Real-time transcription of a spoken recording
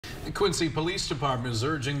The Quincy Police Department is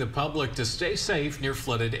urging the public to stay safe near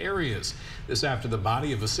flooded areas. This after the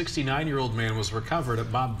body of a 69-year-old man was recovered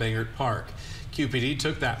at Bob Bangert Park. QPD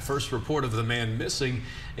took that first report of the man missing,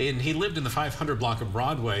 and he lived in the 500 block of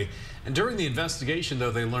Broadway. And during the investigation,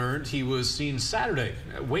 though, they learned he was seen Saturday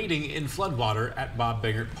wading in floodwater at Bob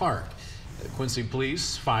Bangert Park. The Quincy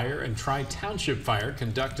Police, Fire, and Tri-Township Fire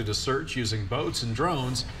conducted a search using boats and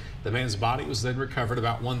drones. The man's body was then recovered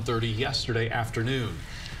about 1:30 yesterday afternoon.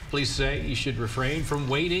 Police say you should refrain from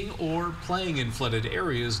wading or playing in flooded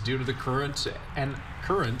areas due to the current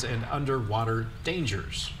and underwater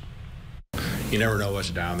dangers. You never know what's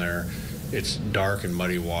down there. It's dark and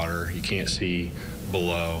muddy water. You can't see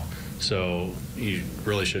below, so you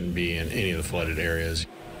really shouldn't be in any of the flooded areas.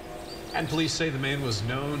 And police say the man was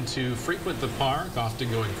known to frequent the park,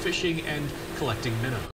 often going fishing and collecting minnows.